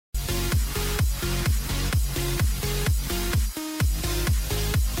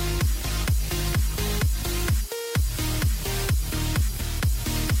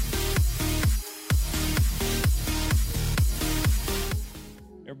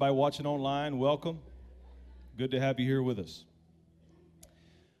Everybody watching online, welcome. Good to have you here with us.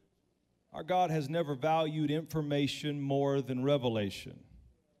 Our God has never valued information more than revelation.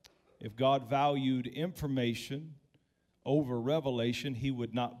 If God valued information over revelation, he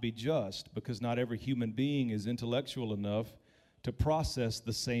would not be just, because not every human being is intellectual enough to process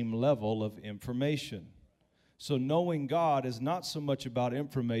the same level of information. So knowing God is not so much about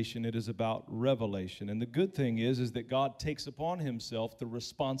information, it is about revelation. And the good thing is that God takes upon himself the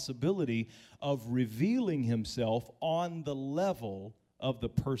responsibility of revealing himself on the level of the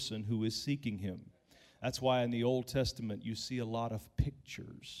person who is seeking him. That's why in the Old Testament you see a lot of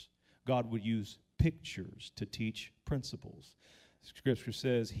pictures. God would use pictures to teach principles. Scripture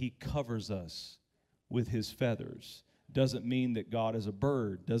says he covers us with his feathers. Doesn't mean that God is a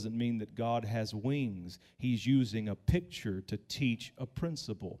bird. Doesn't mean that God has wings. He's using a picture to teach a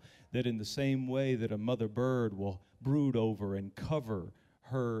principle. That in the same way that a mother bird will brood over and cover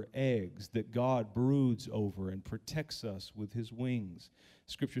her eggs, that God broods over and protects us with his wings.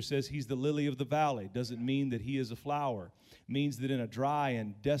 Scripture says he's the lily of the valley. Doesn't mean that he is a flower. It means that in a dry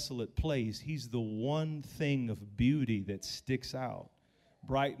and desolate place, he's the one thing of beauty that sticks out.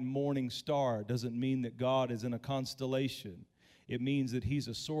 Bright and morning star doesn't mean that God is in a constellation. It means that he's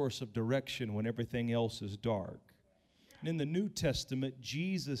a source of direction when everything else is dark. And in the New Testament,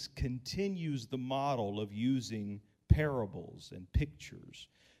 Jesus continues the model of using parables and pictures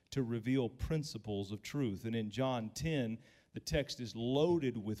to reveal principles of truth. And in John 10, the text is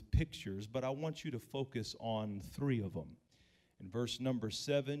loaded with pictures, but I want you to focus on 3 of them. In verse number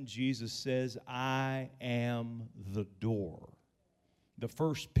 7, Jesus says, I am the door. The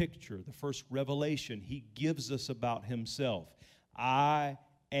first picture, the first revelation he gives us about himself. I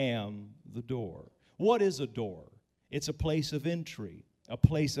am the door. What is a door? It's a place of entry, a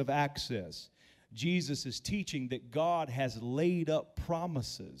place of access. Jesus is teaching that God has laid up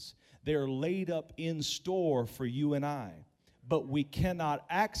promises. They're laid up in store for you and I. But we cannot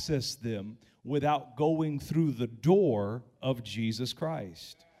access them without going through the door of Jesus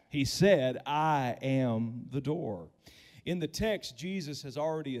Christ. He said, I am the door. In the text, Jesus has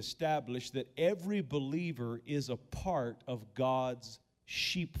already established that every believer is a part of God's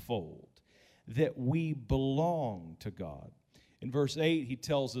sheepfold, that we belong to God. In verse 8, he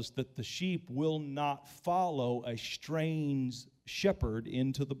tells us that the sheep will not follow a strange shepherd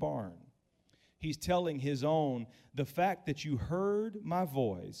into the barn. He's telling his own, the fact that you heard my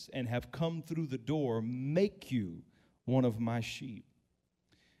voice and have come through the door make you one of my sheep.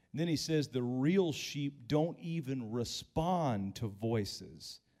 And then he says the real sheep don't even respond to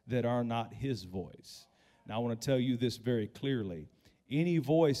voices that are not his voice. Now I want to tell you this very clearly. Any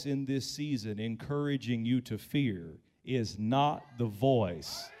voice in this season encouraging you to fear is not the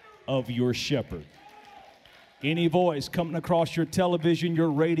voice of your shepherd. Any voice coming across your television,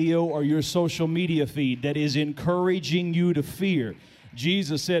 your radio, or your social media feed that is encouraging you to fear,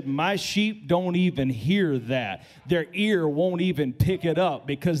 Jesus said, my sheep don't even hear that. Their ear won't even pick it up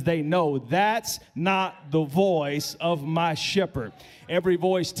because they know that's not the voice of my shepherd. Every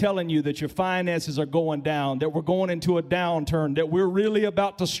voice telling you that your finances are going down, that we're going into a downturn, that we're really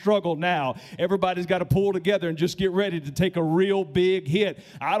about to struggle now. Everybody's got to pull together and just get ready to take a real big hit.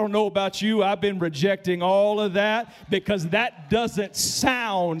 I don't know about you. I've been rejecting all of that because that doesn't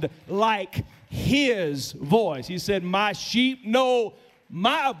sound like his voice. He said, my sheep know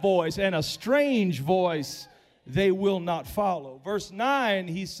my voice, and a strange voice they will not follow. Verse 9,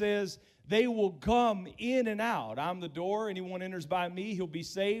 he says, they will come in and out. I'm the door. Anyone enters by me, he'll be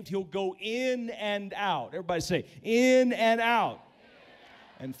saved. He'll go in and out. Everybody say, in and out.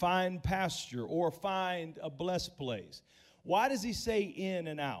 And find pasture or find a blessed place. Why does he say in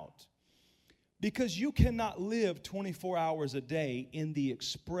and out? Because you cannot live 24 hours a day in the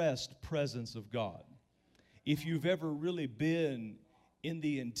expressed presence of God. If you've ever really been in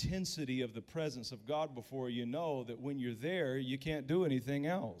the intensity of the presence of God before, you know that when you're there, you can't do anything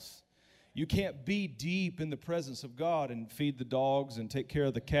else. You can't be deep in the presence of God and feed the dogs and take care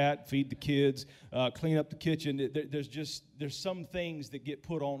of the cat, feed the kids, clean up the kitchen. There's some things that get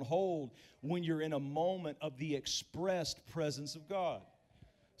put on hold when you're in a moment of the expressed presence of God.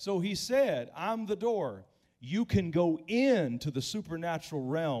 So he said, I'm the door. You can go into the supernatural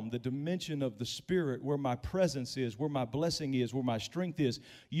realm, the dimension of the Spirit where my presence is, where my blessing is, where my strength is.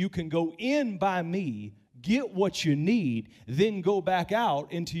 You can go in by me, get what you need, then go back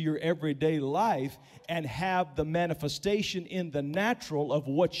out into your everyday life and have the manifestation in the natural of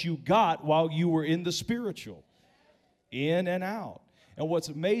what you got while you were in the spiritual. In and out. And what's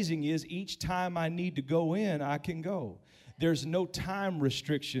amazing is each time I need to go in, I can go. There's no time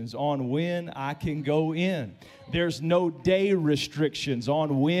restrictions on when I can go in. There's no day restrictions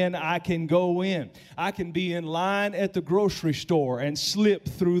on when I can go in. I can be in line at the grocery store and slip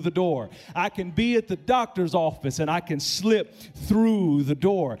through the door. I can be at the doctor's office and I can slip through the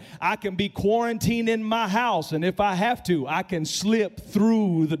door. I can be quarantined in my house, and if I have to, I can slip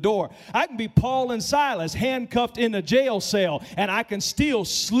through the door. I can be Paul and Silas handcuffed in a jail cell, and I can still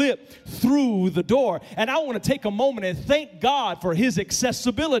slip through the door. And I want to take a moment and thank God for His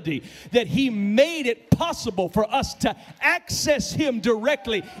accessibility, that He made it possible for us to access Him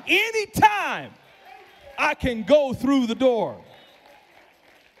directly anytime I can go through the door.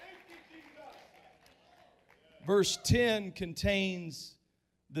 Verse 10 contains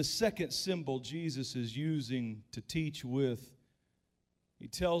the second symbol Jesus is using to teach with. He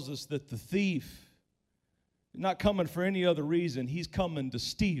tells us that the thief is not coming for any other reason. He's coming to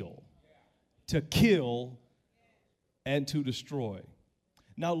steal, to kill, and to destroy.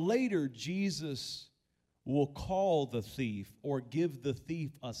 Now later, Jesus will call the thief or give the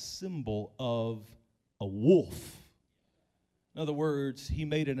thief a symbol of a wolf. In other words, He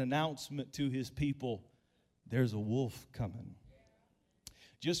made an announcement to His people, there's a wolf coming.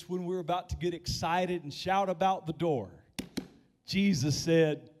 Just when we're about to get excited and shout about the door, Jesus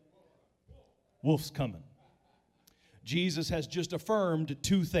said, wolf's coming. Jesus has just affirmed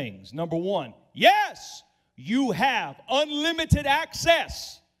two things. Number one, yes, you have unlimited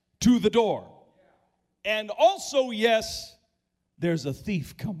access to the door. And also, yes, there's a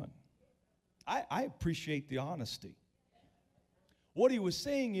thief coming. I appreciate the honesty. What He was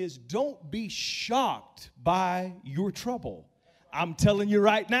saying is, don't be shocked by your trouble. I'm telling you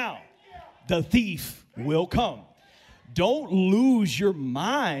right now, the thief will come. Don't lose your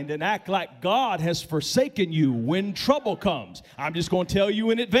mind and act like God has forsaken you when trouble comes. I'm just going to tell you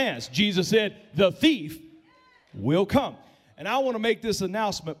in advance. Jesus said, the thief will come. And I want to make this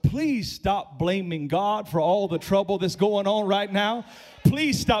announcement. Please stop blaming God for all the trouble that's going on right now.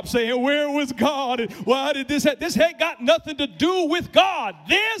 Please stop saying, where was God? And why did this happen? This ain't got nothing to do with God.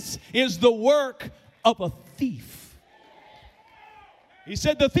 This is the work of a thief. He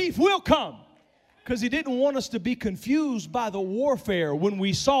said the thief will come because He didn't want us to be confused by the warfare when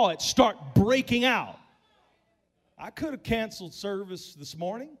we saw it start breaking out. I could have canceled service this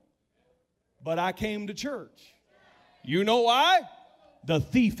morning, but I came to church. You know why? The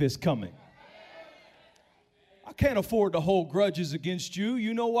thief is coming. I can't afford to hold grudges against you.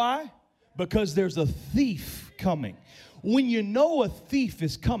 You know why? Because there's a thief coming. When you know a thief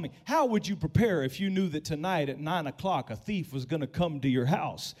is coming, how would you prepare if you knew that tonight at 9 o'clock a thief was going to come to your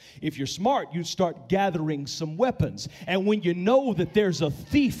house? If you're smart, you'd start gathering some weapons. And when you know that there's a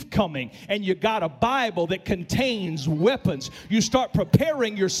thief coming and you got a Bible that contains weapons, you start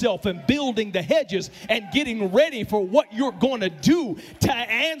preparing yourself and building the hedges and getting ready for what you're going to do to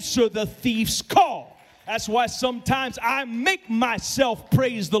answer the thief's call. That's why sometimes I make myself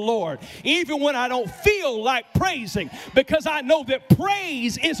praise the Lord, even when I don't feel like praising, because I know that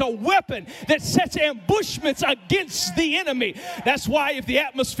praise is a weapon that sets ambushments against the enemy. That's why if the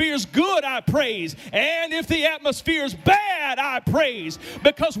atmosphere is good, I praise. And if the atmosphere is bad, I praise.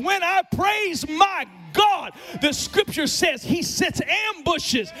 Because when I praise my God, the scripture says He sets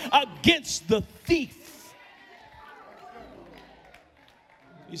ambushes against the thief.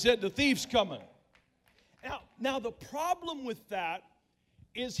 He said the thief's coming. Now, the problem with that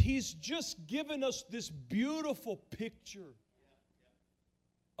is He's just given us this beautiful picture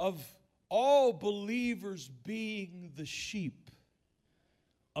of all believers being the sheep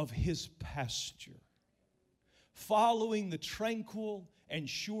of His pasture, following the tranquil and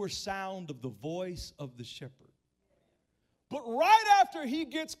sure sound of the voice of the shepherd. But right after He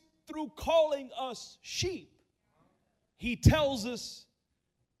gets through calling us sheep, He tells us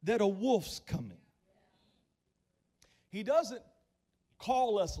that a wolf's coming. He doesn't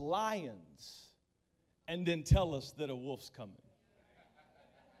call us lions and then tell us that a wolf's coming.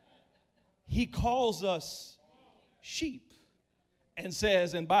 He calls us sheep and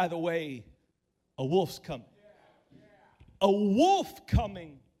says, and by the way, a wolf's coming. A wolf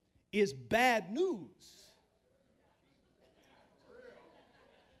coming is bad news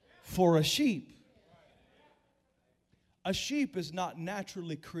for a sheep. A sheep is not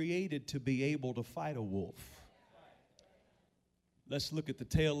naturally created to be able to fight a wolf. Let's look at the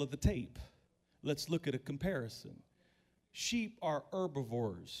tail of the tape. Let's look at a comparison. Sheep are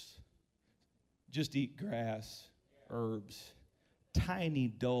herbivores. Just eat grass, herbs, tiny,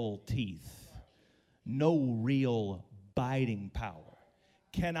 dull teeth, no real biting power,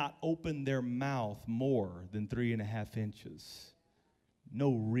 cannot open their mouth more than 3.5 inches.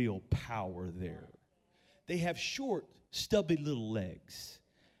 No real power there. They have short, stubby little legs,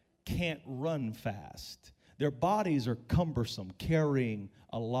 can't run fast. Their bodies are cumbersome, carrying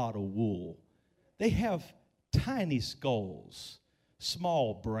a lot of wool. They have tiny skulls,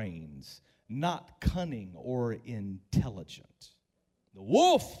 small brains, not cunning or intelligent. The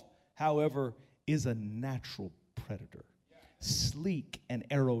wolf, however, is a natural predator, sleek and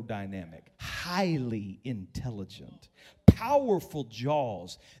aerodynamic, highly intelligent, powerful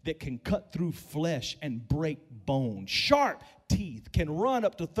jaws that can cut through flesh and break bone, sharp teeth, can run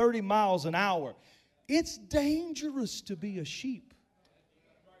up to 30 miles an hour. It's dangerous to be a sheep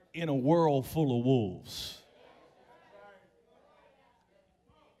in a world full of wolves.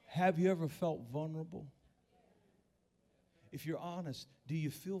 Have you ever felt vulnerable? If you're honest, do you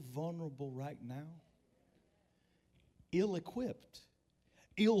feel vulnerable right now? Ill-equipped,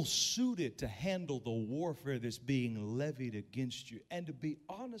 ill-suited to handle the warfare that's being levied against you. And to be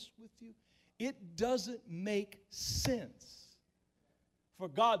honest with you, it doesn't make sense for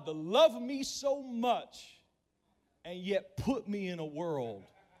God to love me so much and yet put me in a world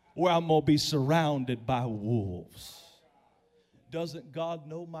where I'm going to be surrounded by wolves. Doesn't God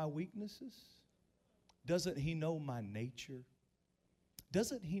know my weaknesses? Doesn't He know my nature?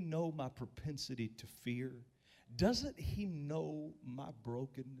 Doesn't He know my propensity to fear? Doesn't He know my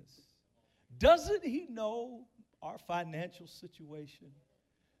brokenness? Doesn't He know our financial situation?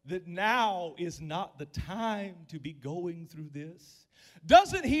 That now is not the time to be going through this?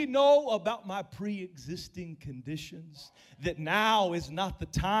 Doesn't He know about my pre-existing conditions? That now is not the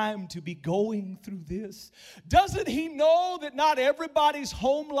time to be going through this? Doesn't He know that not everybody's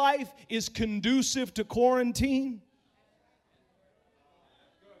home life is conducive to quarantine?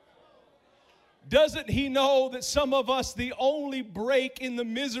 Doesn't He know that some of us, the only break in the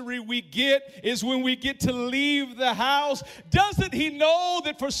misery we get is when we get to leave the house? Doesn't He know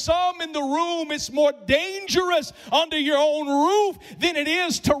that for some in the room it's more dangerous under your own roof than it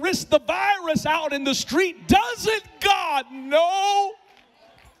is to risk the virus out in the street? Doesn't God know?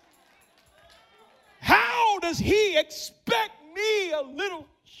 How does He expect me, a little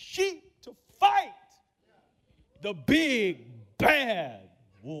sheep, to fight the big bad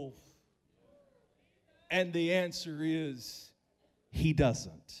wolf? And the answer is, He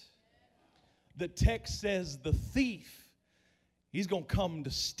doesn't. The text says the thief, he's going to come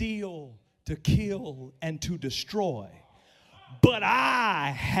to steal, to kill, and to destroy. But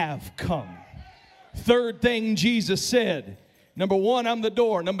I have come. Third thing Jesus said, number one, I'm the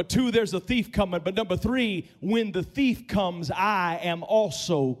door. Number two, there's a thief coming. But number three, when the thief comes, I am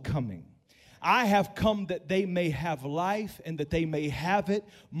also coming. I have come that they may have life and that they may have it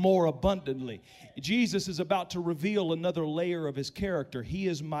more abundantly. Jesus is about to reveal another layer of His character. He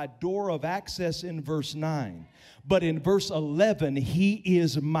is my door of access in verse 9. But in verse 11, He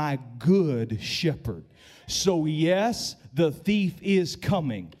is my good shepherd. So yes, the thief is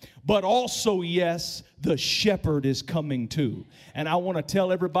coming. But also, yes, the shepherd is coming too. And I want to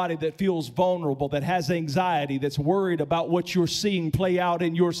tell everybody that feels vulnerable, that has anxiety, that's worried about what you're seeing play out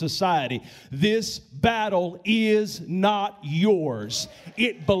in your society. This battle is not yours.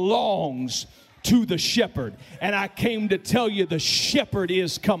 It belongs to the shepherd. And I came to tell you the shepherd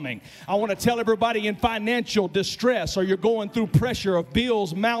is coming. I want to tell everybody in financial distress, or you're going through pressure of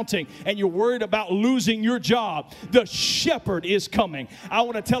bills mounting and you're worried about losing your job, the shepherd is coming. I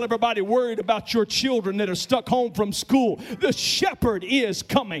want to tell everybody worried about your children that are stuck home from school, the shepherd is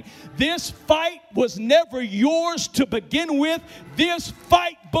coming. This fight was never yours to begin with. This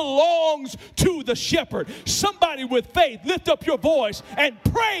fight belongs to the shepherd. Somebody with faith, lift up your voice and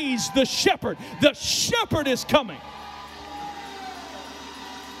praise the shepherd. The shepherd is coming.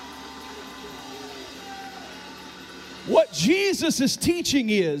 What Jesus is teaching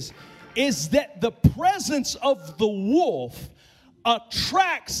is that the presence of the wolf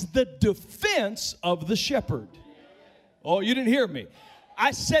attracts the defense of the shepherd. Oh, you didn't hear me.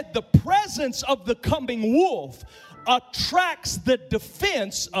 I said the presence of the coming wolf attracts the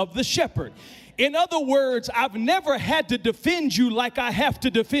defense of the shepherd. In other words, I've never had to defend you like I have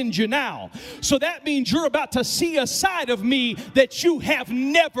to defend you now. So that means you're about to see a side of me that you have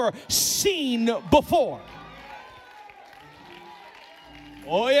never seen before.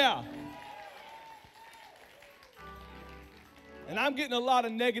 Oh, yeah. And I'm getting a lot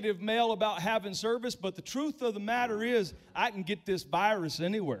of negative mail about having service, but the truth of the matter is I can get this virus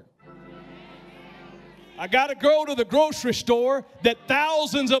anywhere. I got to go to the grocery store that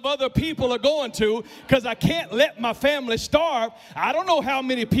thousands of other people are going to because I can't let my family starve. I don't know how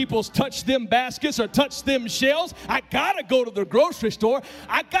many people's touch them baskets or touch them shelves. I got to go to the grocery store.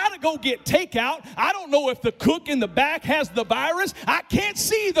 I got to go get takeout. I don't know if the cook in the back has the virus. I can't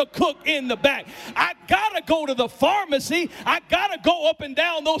see the cook in the back. I got to go to the pharmacy. I got to go up and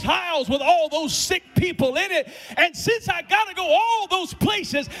down those aisles with all those sick people in it. And since I got to go all those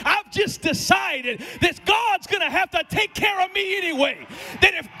places, I've just decided that God's going to have to take care of me anyway.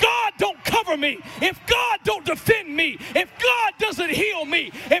 That if God don't cover me, if God don't defend me, if God doesn't heal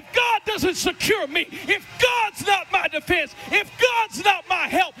me, if God doesn't secure me, if God's not my defense, if God's not my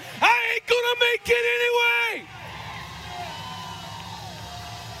help, I ain't going to make it anyway.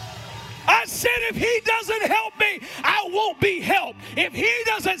 I said if he doesn't help me, I won't be helped. If he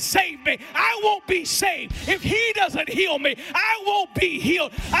doesn't save me, I won't be saved. If he doesn't heal me, I won't be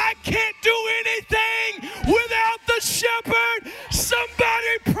healed. I can't do anything without the shepherd.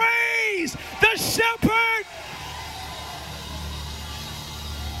 Somebody praise the shepherd.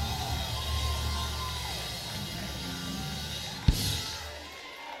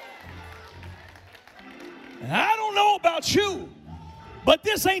 I don't know about you, but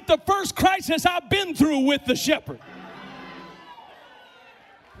this ain't the first crisis I've been through with the shepherd.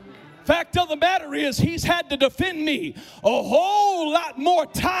 Fact of the matter is, he's had to defend me a whole lot more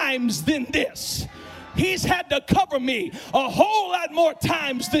times than this. He's had to cover me a whole lot more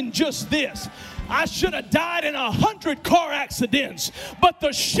times than just this. I should have died in 100 car accidents, but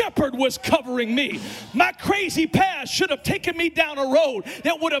the shepherd was covering me. My crazy past should have taken me down a road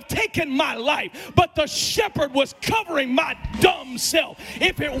that would have taken my life, but the shepherd was covering my dumb self.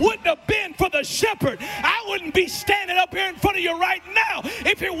 If it wouldn't have been for the shepherd, I wouldn't be standing up here in front of you right now.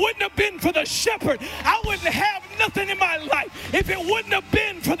 If it wouldn't have been for the shepherd, I wouldn't have nothing in my life. If it wouldn't have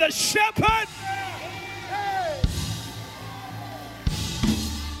been for the shepherd,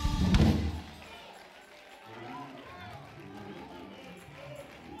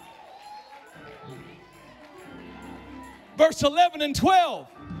 verse 11 and 12,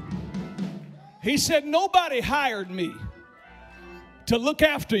 he said, nobody hired me to look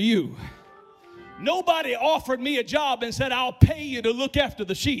after you. Nobody offered me a job and said, I'll pay you to look after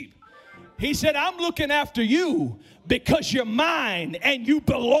the sheep. He said, I'm looking after you because you're mine and you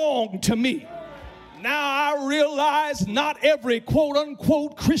belong to me. Now I realize not every quote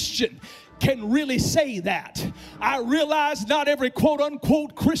unquote Christian can really say that. I realize not every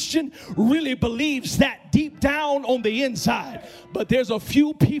quote-unquote Christian really believes that deep down on the inside. But there's a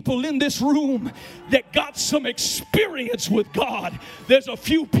few people in this room that got some experience with God. There's a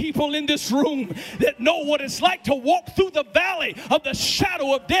few people in this room that know what it's like to walk through the valley of the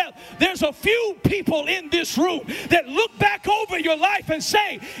shadow of death. There's a few people in this room that look back over your life and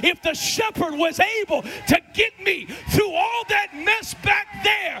say, if the shepherd was able to get me through all that mess back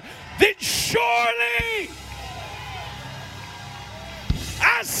there, then surely,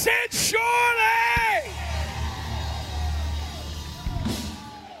 I said surely,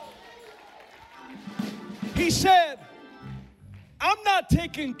 he said, I'm not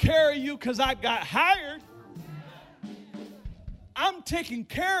taking care of you because I got hired. I'm taking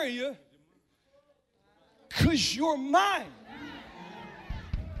care of you because you're mine.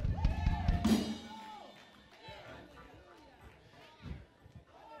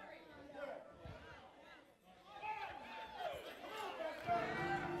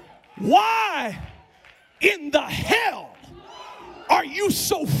 Why in the hell are you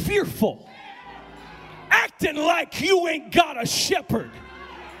so fearful, acting like you ain't got a shepherd?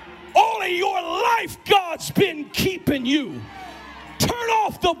 All of your life, God's been keeping you. Turn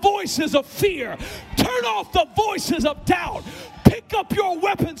off the voices of fear. Turn off the voices of doubt. Pick up your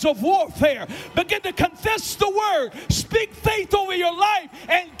weapons of warfare. Begin to confess the word. Speak faith over your life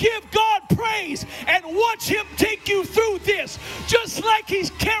and give God praise and watch him take you through this just like he's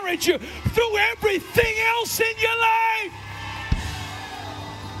carried you through everything else in your life.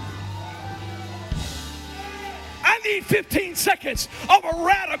 I need 15 seconds of a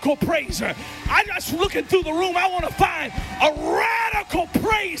radical praiser. I'm just looking through the room. I want to find a radical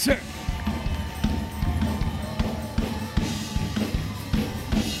praiser.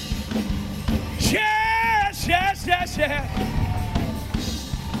 Yes, yes, yes, yes.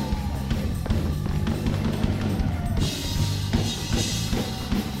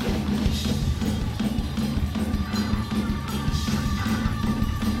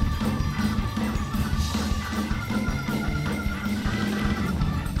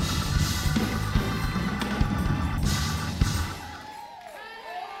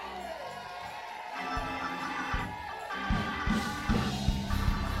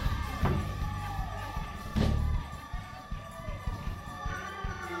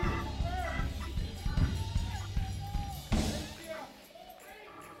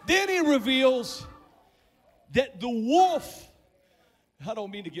 reveals that the wolf, I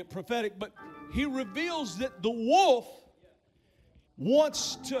don't mean to get prophetic, but he reveals that the wolf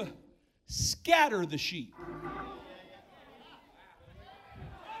wants to scatter the sheep.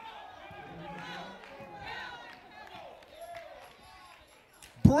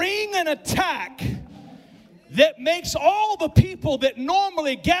 Bring an attack that makes all the people that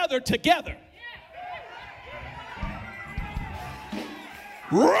normally gather together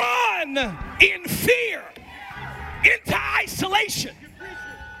run in fear into isolation,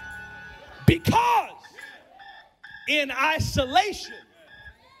 because in isolation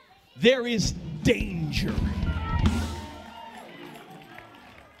there is danger.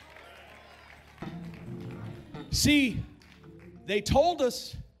 See, they told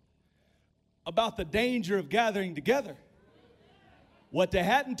us about the danger of gathering together. What they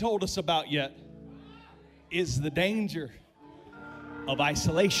hadn't told us about yet is the danger of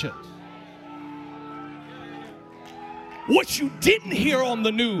isolation. What you didn't hear on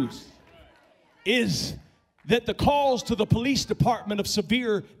the news is that the calls to the police department of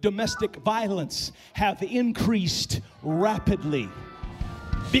severe domestic violence have increased rapidly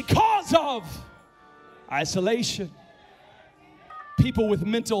because of isolation. People with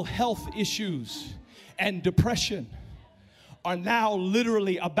mental health issues and depression are now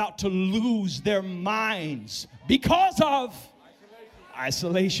literally about to lose their minds because of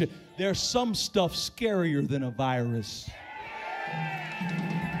isolation. There's some stuff scarier than a virus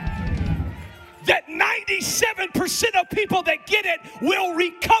that 97% of people that get it will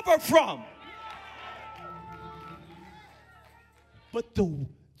recover from. But the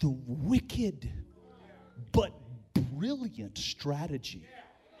wicked but brilliant strategy,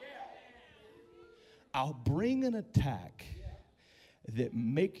 I'll bring an attack that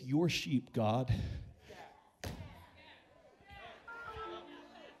make your sheep, God,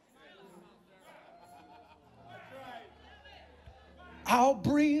 I'll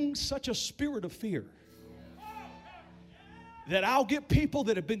bring such a spirit of fear that I'll get people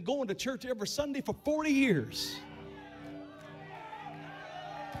that have been going to church every Sunday for 40 years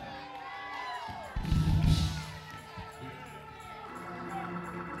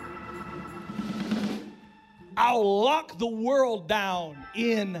I'll lock the world down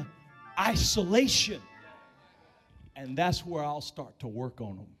in isolation, and that's where I'll start to work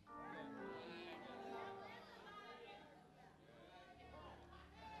on them.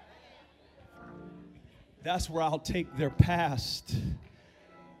 That's where I'll take their past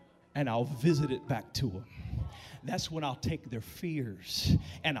and I'll visit it back to them. That's when I'll take their fears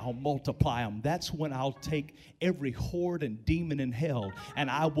and I'll multiply them. That's when I'll take every horde and demon in hell and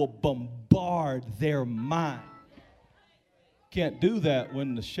I will bombard their mind. Can't do that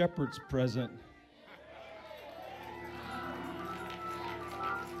when the shepherd's present.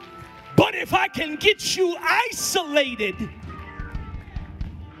 But if I can get you isolated,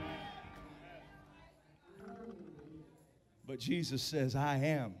 but Jesus says, I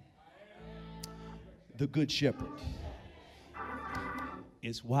am the good shepherd.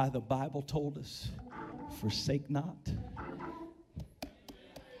 It's why the Bible told us, forsake not.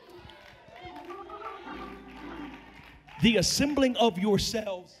 The assembling of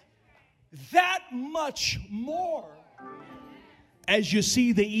yourselves, that much more as you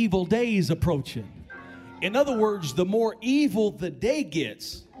see the evil days approaching. In other words, the more evil the day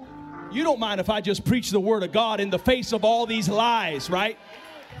gets, you don't mind if I just preach the word of God in the face of all these lies, right?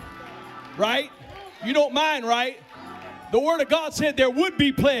 Right? You don't mind, right? The word of God said there would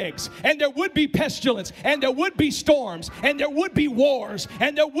be plagues, and there would be pestilence, and there would be storms, and there would be wars,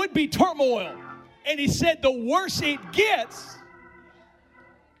 and there would be turmoil. And he said the worse it gets,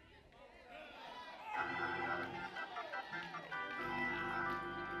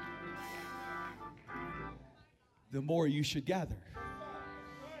 the more you should gather.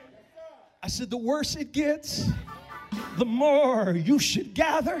 I said the worse it gets, the more you should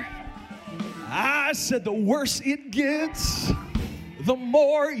gather. I said the worse it gets, the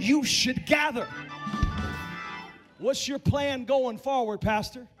more you should gather. What's your plan going forward,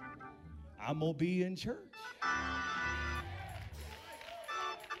 Pastor? I'm going to be in church.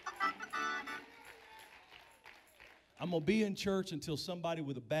 I'm going to be in church until somebody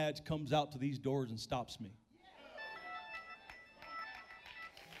with a badge comes out to these doors and stops me.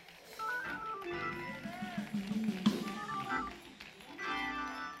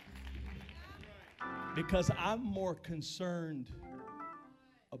 Because I'm more concerned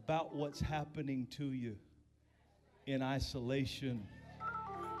about what's happening to you in isolation.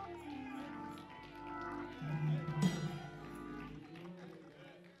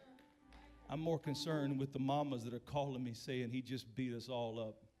 I'm more concerned with the mamas that are calling me saying he just beat us all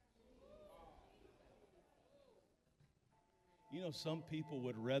up. You know, some people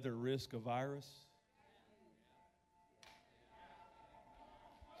would rather risk a virus.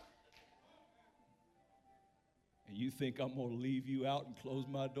 And you think I'm going to leave you out and close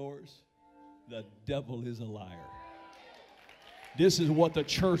my doors? The devil is a liar. This is what the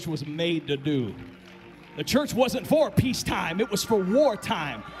church was made to do. The church wasn't for peacetime, it was for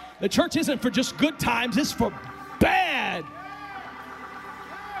wartime. The church isn't for just good times, it's for bad.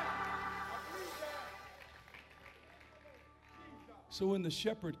 So when the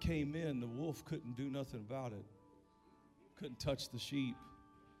shepherd came in, the wolf couldn't do nothing about it. Couldn't touch the sheep,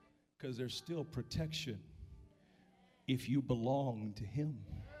 because there's still protection if you belong to him.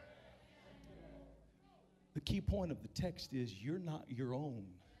 The key point of the text is you're not your own.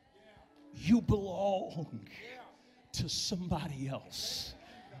 You belong to somebody else.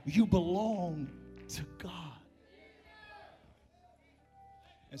 You belong to God.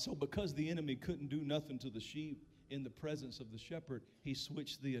 And so because the enemy couldn't do nothing to the sheep in the presence of the shepherd, he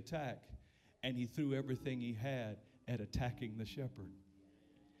switched the attack and he threw everything he had at attacking the shepherd.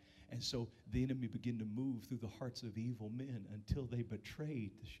 And so the enemy began to move through the hearts of evil men until they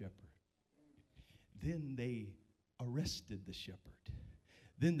betrayed the shepherd. Then they arrested the shepherd.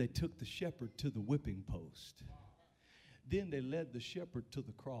 Then they took the shepherd to the whipping post. Then they led the shepherd to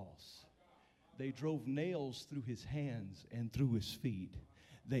the cross. They drove nails through his hands and through his feet.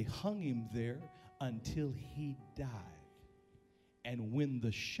 They hung him there until he died. And when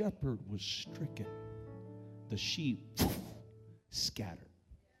the shepherd was stricken, the sheep scattered.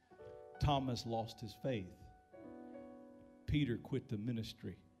 Thomas lost his faith. Peter quit the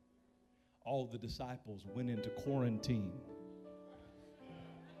ministry. All the disciples went into quarantine.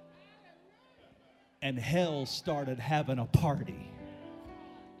 And hell started having a party.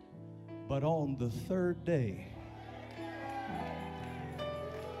 But on the third day,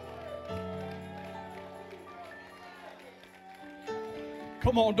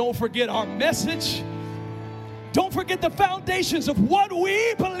 come on, don't forget our message. Don't forget the foundations of what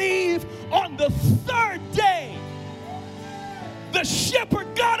we believe. On the third day, the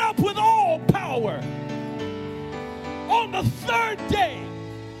shepherd got up with all power. On the third day,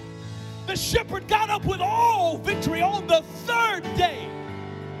 the shepherd got up with all victory. On the third day.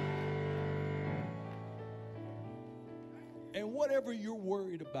 And whatever you're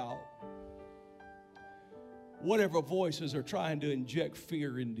worried about, whatever voices are trying to inject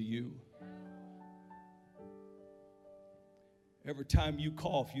fear into you, every time you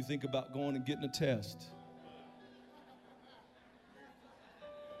cough, you think about going and getting a test.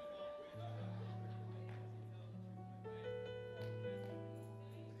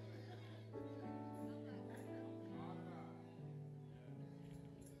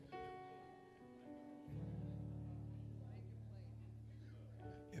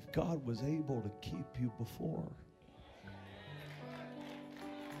 If God was able to keep you before,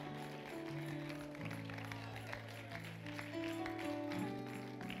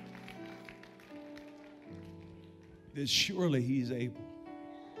 then surely he's able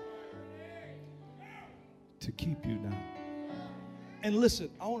to keep you now. And listen,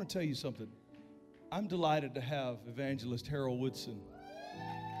 I want to tell you something. I'm delighted to have Evangelist Harold Woodson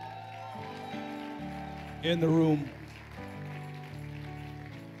in the room.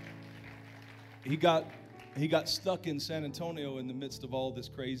 He got stuck in San Antonio in the midst of all this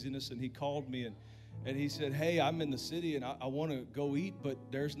craziness, and he called me and he said, hey, I'm in the city and I want to go eat, but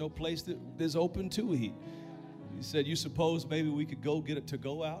there's no place that is open to eat. He said, you suppose maybe we could go get it to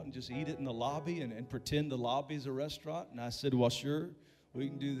go out and just eat it in the lobby and pretend the lobby is a restaurant? And I said, well, sure, we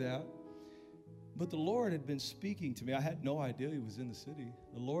can do that. But the Lord had been speaking to me. I had no idea he was in the city.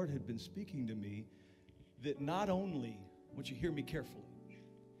 The Lord had been speaking to me that not only, I want you to hear me carefully,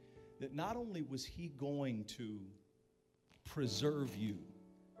 that not only was he going to preserve you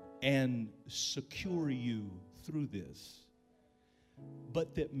and secure you through this,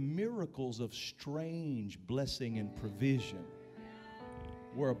 but that miracles of strange blessing and provision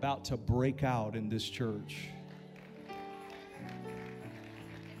were about to break out in this church.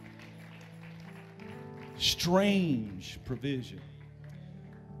 Strange provision.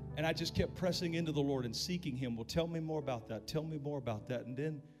 And I just kept pressing into the Lord and seeking him. Well, tell me more about that. Tell me more about that. And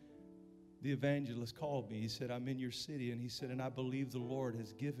then the evangelist called me. He said, I'm in your city. And he said, and I believe the Lord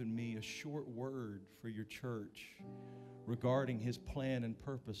has given me a short word for your church regarding his plan and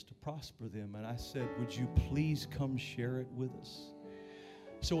purpose to prosper them. And I said, would you please come share it with us?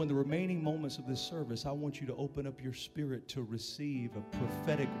 So in the remaining moments of this service, I want you to open up your spirit to receive a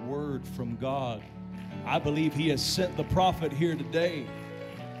prophetic word from God. I believe he has sent the prophet here today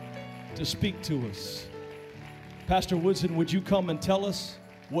to speak to us. Pastor Woodson, would you come and tell us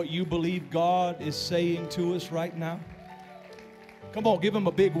what you believe God is saying to us right now? Come on, give him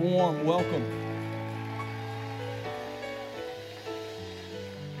a big warm welcome.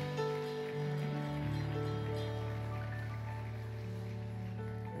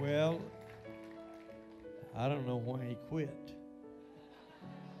 Well, I don't know why he quit.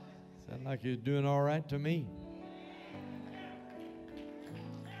 Sounded like he was doing all right to me.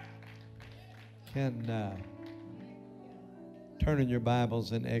 Can turn in your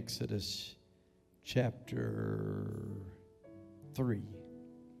Bibles in Exodus chapter 3.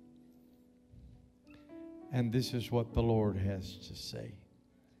 And this is what the Lord has to say.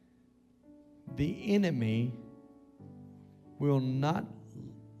 The enemy will not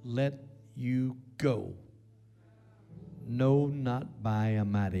let you go. No, not by a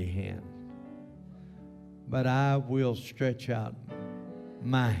mighty hand. But I will stretch out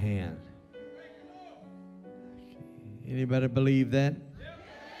my hand. Anybody believe that?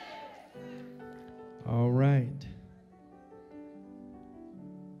 All right.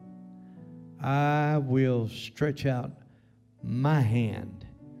 I will stretch out my hand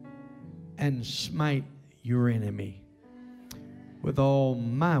and smite your enemy with all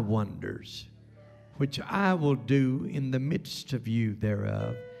my wonders, which I will do in the midst of you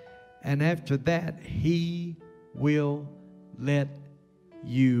thereof. And after that, he will let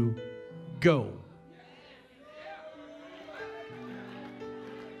you go.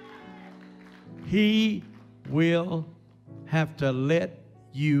 He will have to let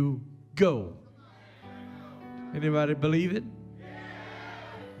you go. Anybody believe it?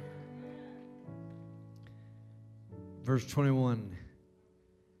 Verse 21.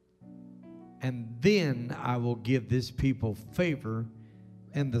 And then I will give this people favor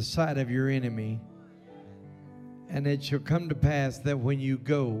in the sight of your enemy. And it shall come to pass that when you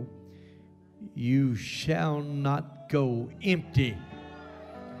go, you shall not go empty.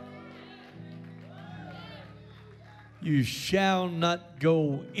 You shall not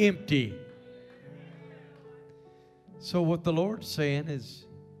go empty. So what the Lord's saying is,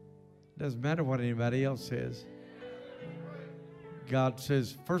 doesn't matter what anybody else says. God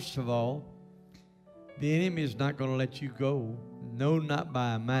says, first of all, the enemy is not going to let you go. No, not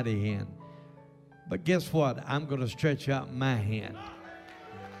by a mighty hand. But guess what? I'm going to stretch out my hand.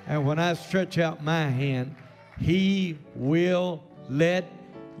 And when I stretch out my hand, he will let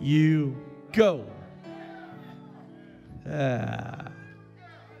you go.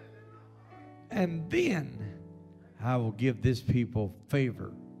 And then I will give this people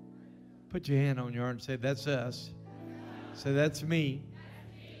favor. Put your hand on your heart and say, that's us. Say, that's me.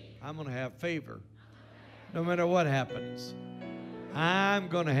 I'm going to have favor. No matter what happens, I'm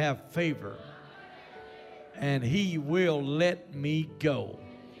going to have favor. And he will let me go.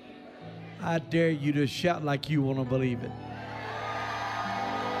 I dare you to shout like you want to believe it.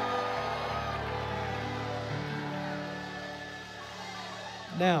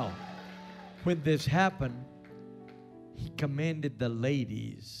 Now, when this happened, he commanded the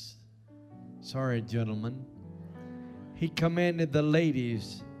ladies. Sorry, gentlemen. He commanded the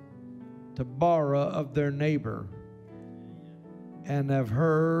ladies to borrow of their neighbor and of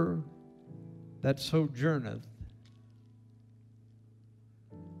her that sojourneth.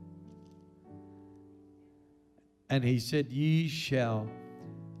 And he said, ye shall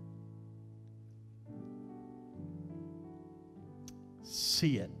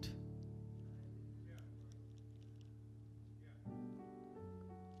see it.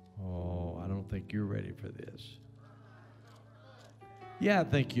 Oh, I don't think you're ready for this. Yeah, I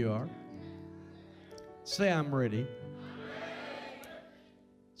think you are. Say, I'm ready.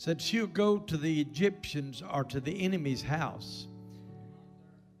 Said she'll go to the Egyptians or to the enemy's house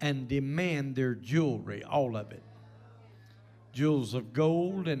and demand their jewelry, all of it. Jewels of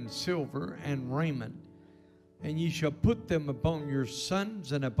gold and silver and raiment. And ye shall put them upon your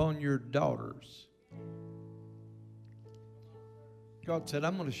sons and upon your daughters. God said,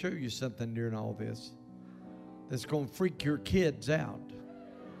 I'm going to show you something during all this that's going to freak your kids out.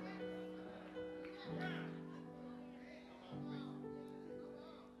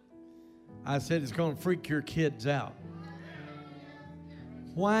 I said it's going to freak your kids out.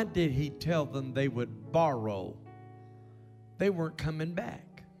 Why did he tell them they would borrow? They weren't coming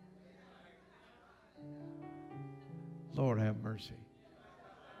back. Lord have mercy.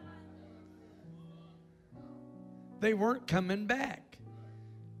 They weren't coming back.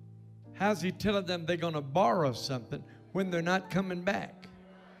 How's he telling them they're going to borrow something when they're not coming back?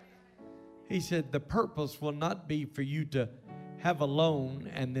 He said the purpose will not be for you to have a loan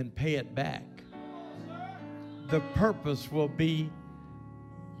and then pay it back. The purpose will be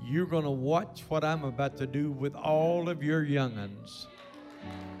you're going to watch what I'm about to do with all of your young'uns.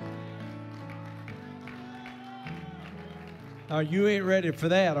 Now, you ain't ready for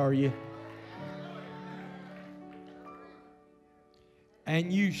that, are you?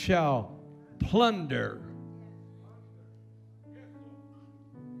 And you shall plunder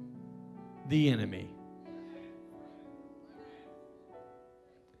the enemy.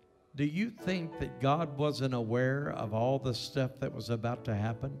 Do you think that God wasn't aware of all the stuff that was about to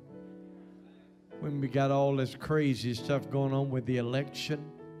happen? When we got all this crazy stuff going on with the election?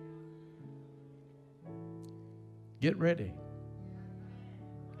 Get ready.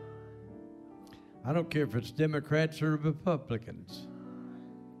 I don't care if it's Democrats or Republicans.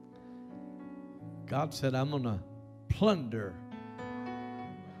 God said, I'm going to plunder.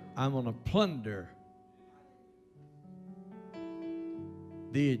 I'm going to plunder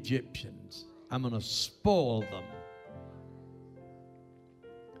the Egyptians. I'm going to spoil them.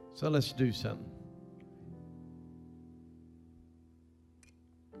 So let's do something.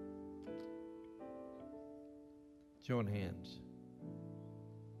 Join hands.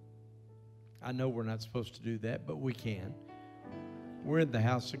 I know we're not supposed to do that, but we can. We're in the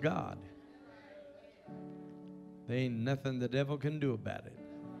house of God. There ain't nothing the devil can do about it.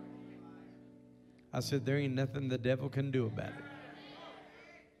 I said, there ain't nothing the devil can do about it.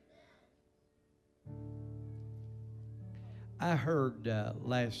 I heard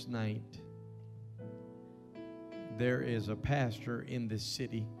last night there is a pastor in this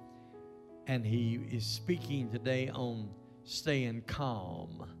city, and he is speaking today on staying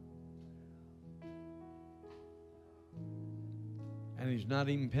calm. And he's not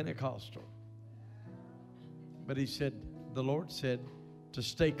even Pentecostal. But he said, the Lord said to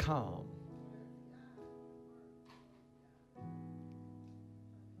stay calm.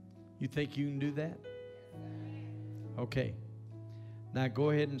 You think you can do that? Okay. Now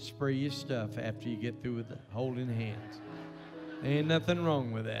go ahead and spray your stuff after you get through with the holding hands. There ain't nothing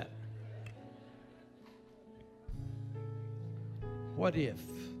wrong with that. What if?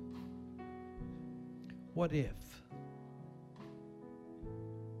 What if?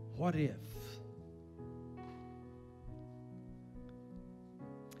 What if?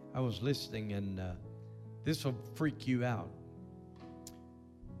 I was listening, and this will freak you out.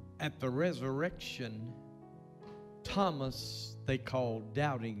 At the resurrection, Thomas, they called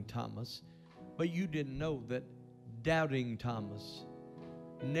Doubting Thomas, but you didn't know that Doubting Thomas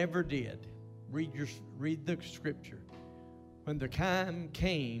never did. Read the scripture. When the time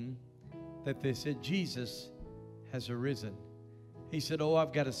came that they said, Jesus has arisen, he said, oh,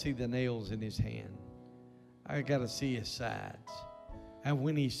 I've got to see the nails in his hand. I've got to see his sides. And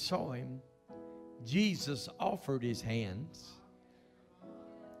when he saw him, Jesus offered his hands.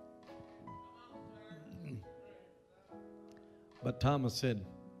 But Thomas said,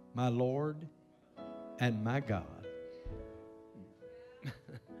 my Lord and my God.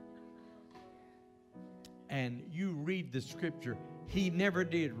 And you read the scripture, he never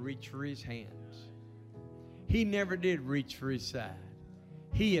did reach for his hands. He never did reach for his side.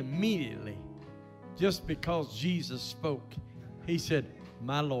 He immediately, just because Jesus spoke, he said,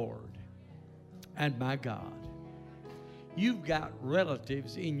 my Lord and my God. You've got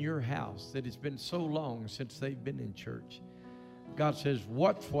relatives in your house that it's been so long since they've been in church. God says,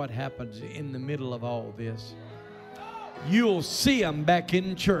 watch what happens in the middle of all this. You'll see them back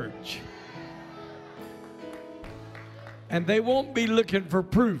in church. And they won't be looking for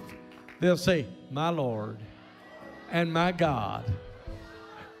proof. They'll say, my Lord and my God.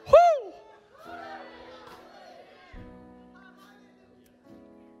 Woo!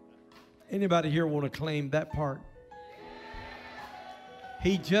 Anybody here want to claim that part?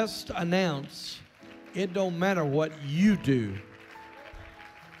 He just announced, it don't matter what you do.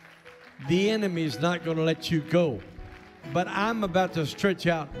 The enemy is not going to let you go. But I'm about to stretch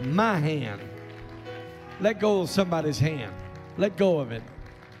out my hand. Let go of somebody's hand. Let go of it.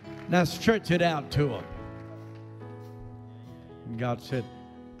 Now stretch it out to them. And God said,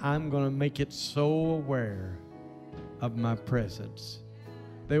 I'm going to make it so aware of my presence.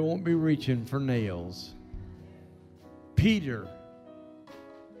 They won't be reaching for nails. Peter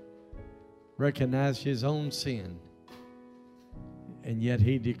recognized his own sin, and yet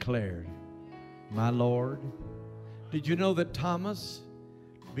he declared, my Lord. Did you know that Thomas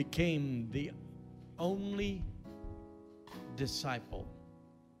became the only disciple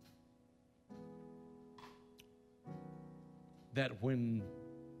that when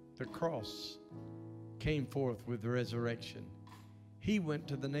the cross came forth with the resurrection, he went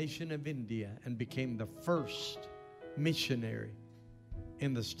to the nation of India and became the first missionary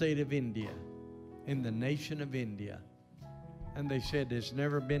in the state of India, in the nation of India. And they said, it's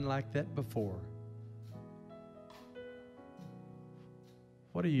never been like that before.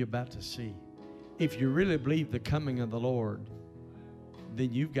 What are you about to see? If you really believe the coming of the Lord,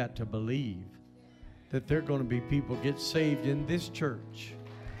 then you've got to believe that there are going to be people get saved in this church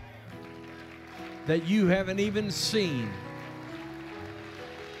that you haven't even seen.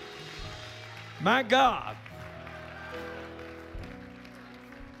 My God.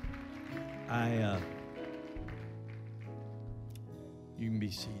 You can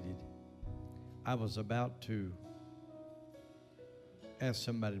be seated. I was about to ask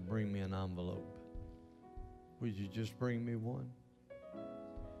somebody to bring me an envelope. Would you just bring me one?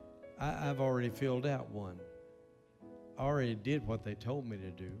 I've already filled out one. I already did what they told me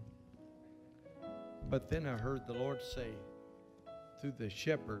to do. But then I heard the Lord say through the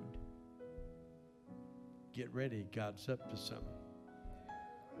shepherd, get ready, God's up to something.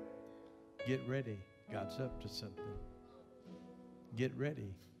 Get ready, God's up to something. Get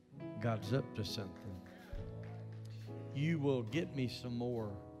ready, God's up to something. You will get me some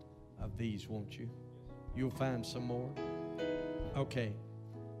more of these, won't you? You'll find some more? Okay,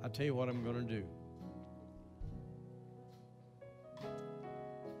 I'll tell you what I'm going to do.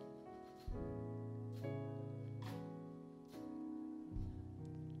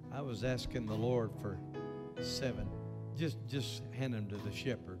 I was asking the Lord for 7. Just hand them to the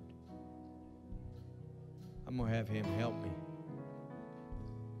shepherd. I'm going to have him help me.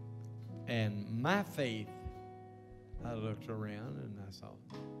 And my faith, I looked around and I thought,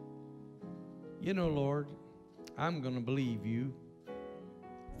 you know, Lord, I'm going to believe you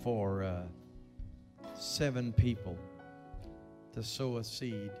for 7 people to sow a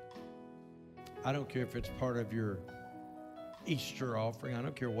seed. I don't care if it's part of your Easter offering. I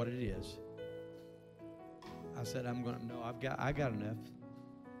don't care what it is. I said, I got enough.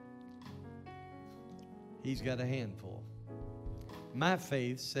 He's got a handful. My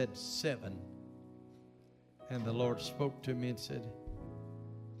faith said 7. And the Lord spoke to me and said,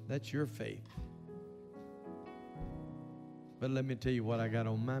 that's your faith. But let me tell you what I got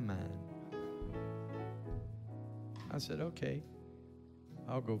on my mind. I said, okay,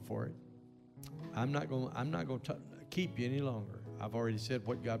 I'll go for it. I'm not going to keep you any longer. I've already said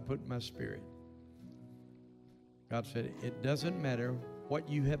what God put in my spirit. God said, it doesn't matter what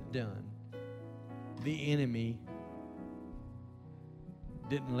you have done. The enemy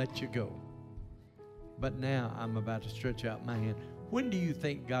didn't let you go. But now I'm about to stretch out my hand. When do you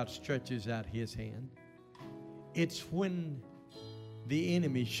think God stretches out his hand? It's when the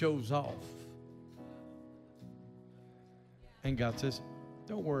enemy shows off. And God says,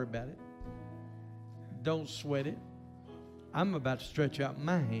 don't worry about it. Don't sweat it. I'm about to stretch out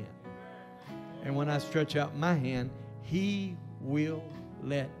my hand. And when I stretch out my hand, he will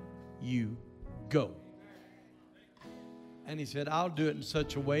let you go. And he said, I'll do it in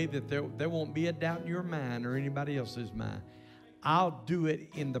such a way that there won't be a doubt in your mind or anybody else's mind. I'll do it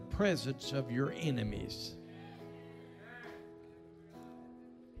in the presence of your enemies.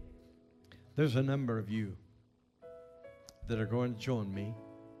 There's a number of you that are going to join me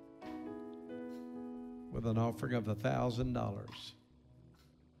with an offering of $1,000.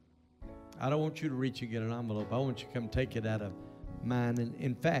 I don't want you to reach and get an envelope. I want you to come take it out of mine. And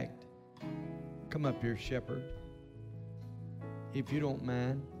in fact, come up here, shepherd. If you don't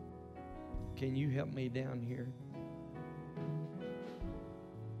mind, can you help me down here?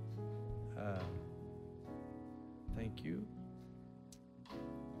 Thank you.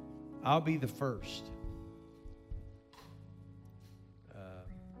 I'll be the first.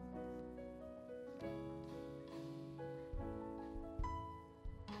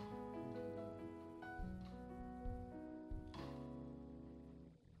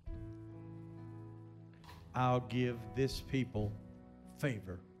 I'll give this people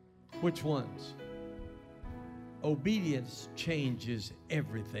favor. Which ones? Obedience changes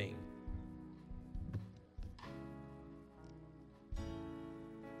everything.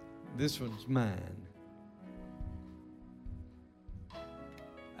 This one's mine.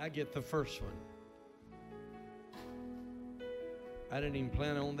 I get the first one. I didn't even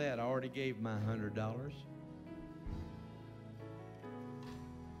plan on that. I already gave my $100.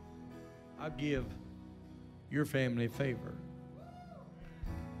 I'll give your family favor.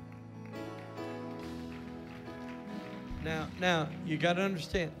 Now you got to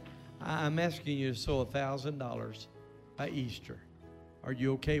understand, I'm asking you to sow $1,000 by Easter. Are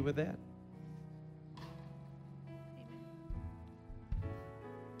you okay with that?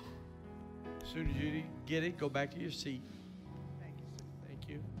 As soon as you get it, go back to your seat. Thank you, sir. Thank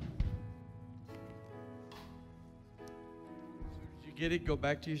you. As soon as you get it, go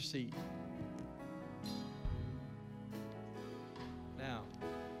back to your seat. Now,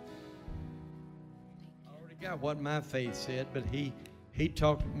 I already got what my faith said, but he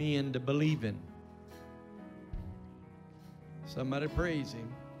talked me into believing. Somebody praise him.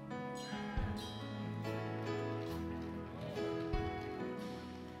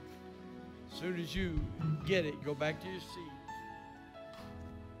 As soon as you get it, go back to your seat.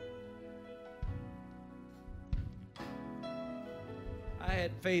 I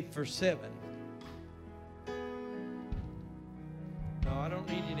had faith for 7. No, I don't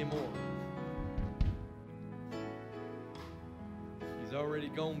need any more. He's already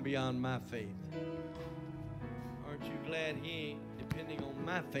gone beyond my faith. Aren't you glad he ain't depending on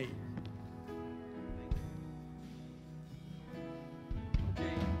my faith? Okay.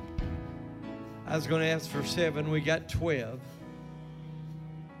 I was going to ask for 7. We got 12.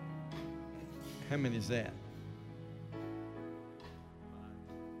 How many is that?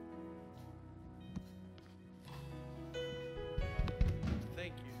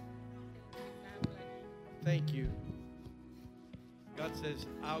 Thank you. Thank you. God says,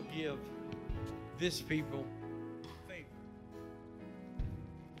 I'll give this people favor.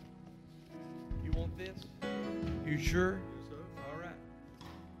 You want this? You sure? Yes, sir. All right.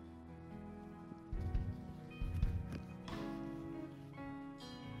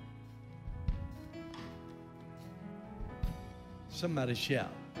 Somebody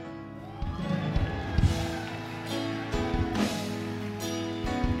shout.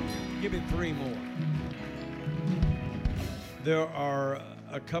 Give me 3 more. There are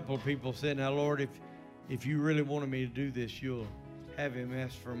a couple of people saying, now, Lord, if you really wanted me to do this, you'll have him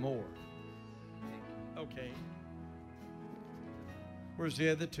ask for more. Okay. Where's the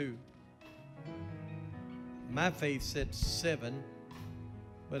other 2? My faith said 7,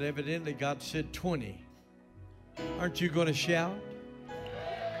 but evidently God said 20. Aren't you going to shout?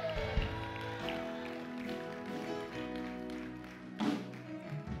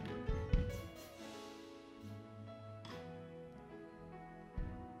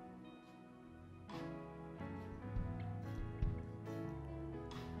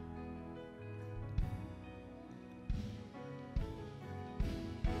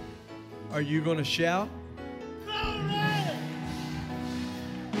 Are you going to shout?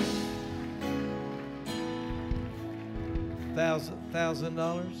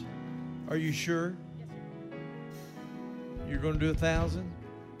 $1,000? Are you sure? Yes, sir. You're going to do 1,000?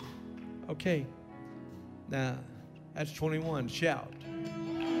 Okay. Now, that's 21. Shout.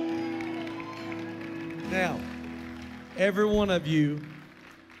 Now, every one of you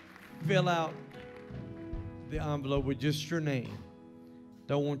fill out the envelope with just your name.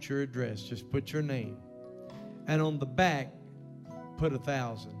 Don't want your address. Just put your name. And on the back, put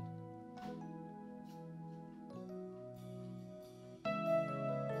 1,000.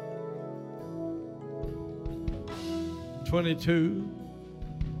 $22.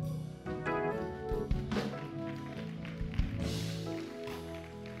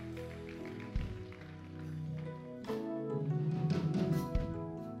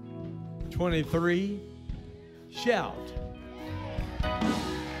 $23. Shout.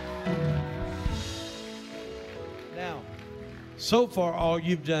 Now, so far all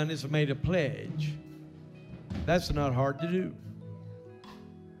you've done is made a pledge. That's not hard to do.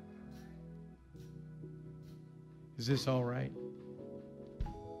 Is this all right?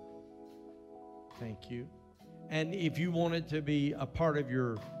 Thank you. And if you want it to be a part of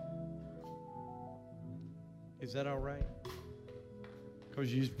your, is that all right?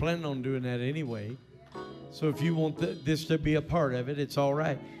 Because you're planning on doing that anyway. So if you want this to be a part of it, it's all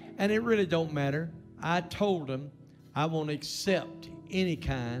right. And it really don't matter. I told them I won't accept any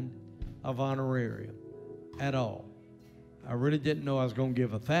kind of honorarium at all. I really didn't know I was going to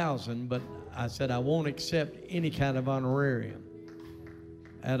give 1,000, but I said I won't accept any kind of honorarium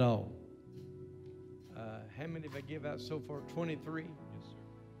at all. How many have I give out so far? 23? Yes,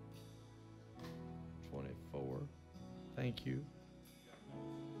 sir. 24. Thank you.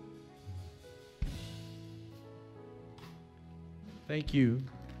 Thank you.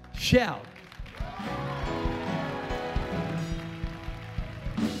 Shout.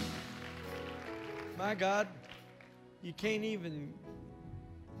 My God, you can't even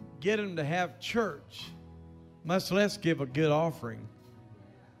get them to have church, much less give a good offering.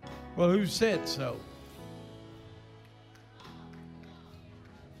 Well, who said so?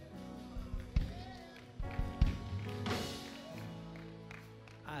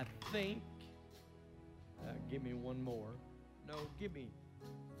 I think, give me one more. No, give me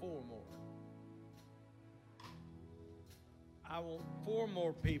 4 more. I want 4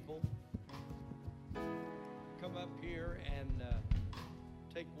 more people come up here and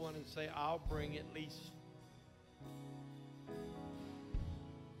take one and say, I'll bring at least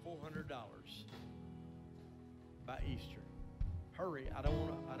 $400 by Easter. Hurry! I don't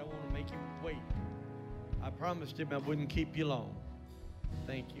want to make you wait. I promised him I wouldn't keep you long.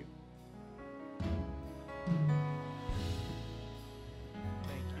 Thank you.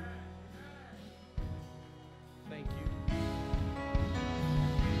 Thank you. Thank you.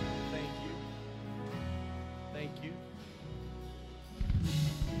 Thank you. Thank you.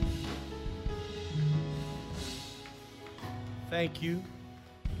 Thank you.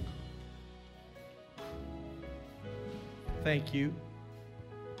 Thank you.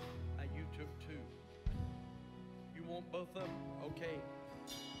 You took two. You want both of them? Okay.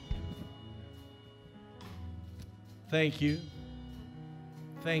 Thank you.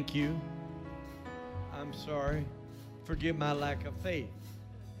 Thank you. I'm sorry. Forgive my lack of faith.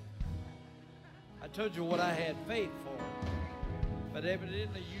 I told you what I had faith for. But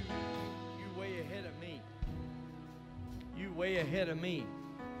evidently you way ahead of me. You way ahead of me.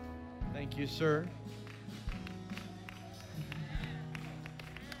 Thank you, sir.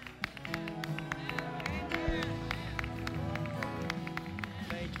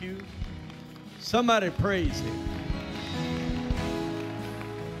 Thank you. Somebody praise him.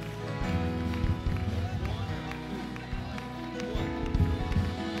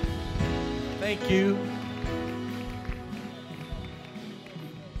 Thank you.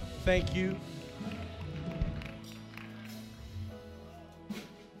 Thank you.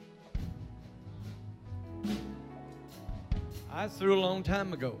 I threw a long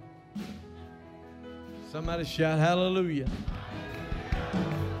time ago. Somebody shout hallelujah.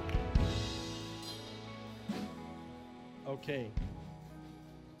 Okay.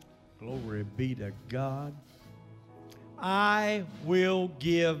 Glory be to God. I will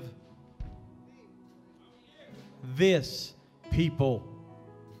give this people.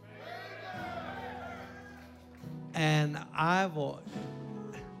 And I will,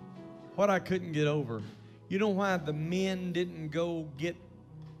 what I couldn't get over, you know why the men didn't go get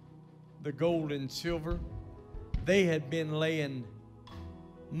the gold and silver? They had been laying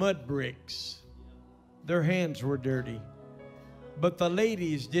mud bricks. Their hands were dirty. But the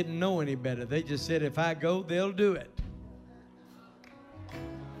ladies didn't know any better. They just said, if I go, they'll do it.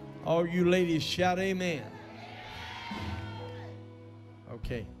 All you ladies shout amen.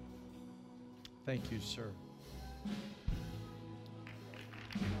 Okay. Thank you, sir.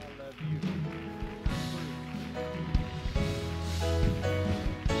 I love you.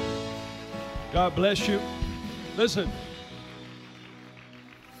 God bless you. Listen.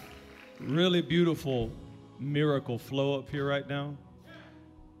 Really beautiful miracle flow up here right now.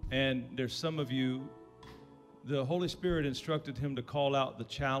 And there's some of you, the Holy Spirit instructed him to call out the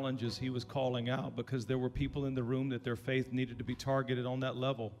challenges he was calling out because there were people in the room that their faith needed to be targeted on that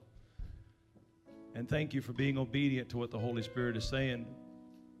level. And thank you for being obedient to what the Holy Spirit is saying.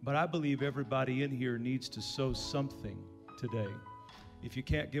 But I believe everybody in here needs to sow something today. If you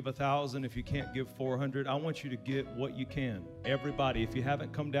can't give 1,000, if you can't give 400, I want you to get what you can. Everybody, if you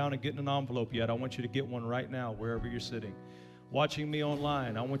haven't come down and gotten an envelope yet, I want you to get one right now, wherever you're sitting. Watching me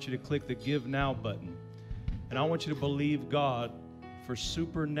online, I want you to click the Give Now button. And I want you to believe God for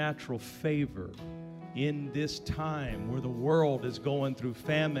supernatural favor in this time where the world is going through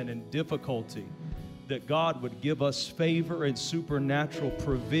famine and difficulty, that God would give us favor and supernatural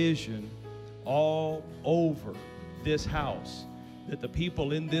provision all over this house, that the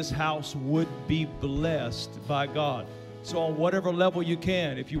people in this house would be blessed by God. So on whatever level you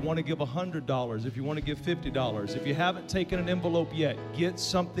can, if you want to give $100, if you want to give $50, if you haven't taken an envelope yet, get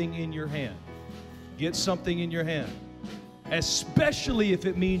something in your hand. Get something in your hand. Especially if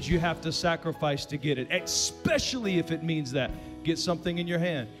it means you have to sacrifice to get it. Especially if it means that. Get something in your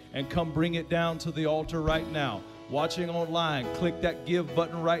hand and come bring it down to the altar right now. Watching online, click that give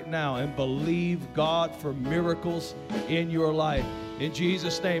button right now and believe God for miracles in your life. In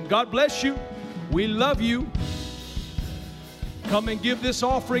Jesus' name, God bless you. We love you. Come and give this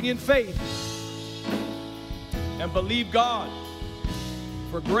offering in faith and believe God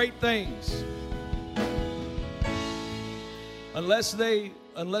for great things. Unless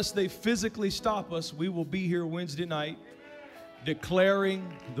they physically stop us, we will be here Wednesday night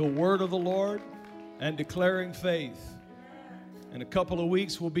declaring the word of the Lord and declaring faith. In a couple of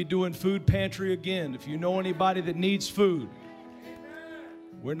weeks, we'll be doing food pantry again. If you know anybody that needs food,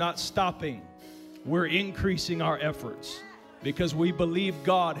 we're not stopping. We're increasing our efforts because we believe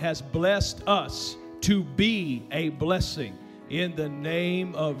God has blessed us to be a blessing in the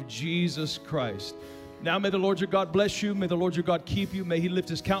name of Jesus Christ. Now may the Lord your God bless you. May the Lord your God keep you. May he lift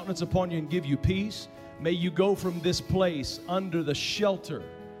his countenance upon you and give you peace. May you go from this place under the shelter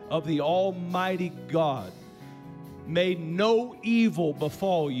of the Almighty God. May no evil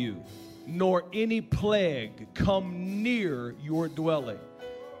befall you, nor any plague come near your dwelling.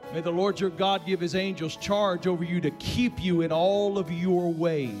 May the Lord your God give his angels charge over you to keep you in all of your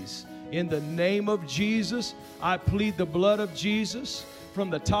ways. In the name of Jesus, I plead the blood of Jesus from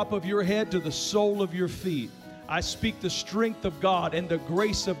the top of your head to the sole of your feet. I speak the strength of God and the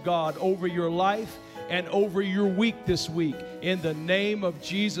grace of God over your life and over your week this week. In the name of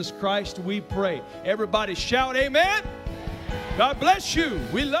Jesus Christ, we pray. Everybody shout amen. God bless you.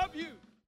 We love you.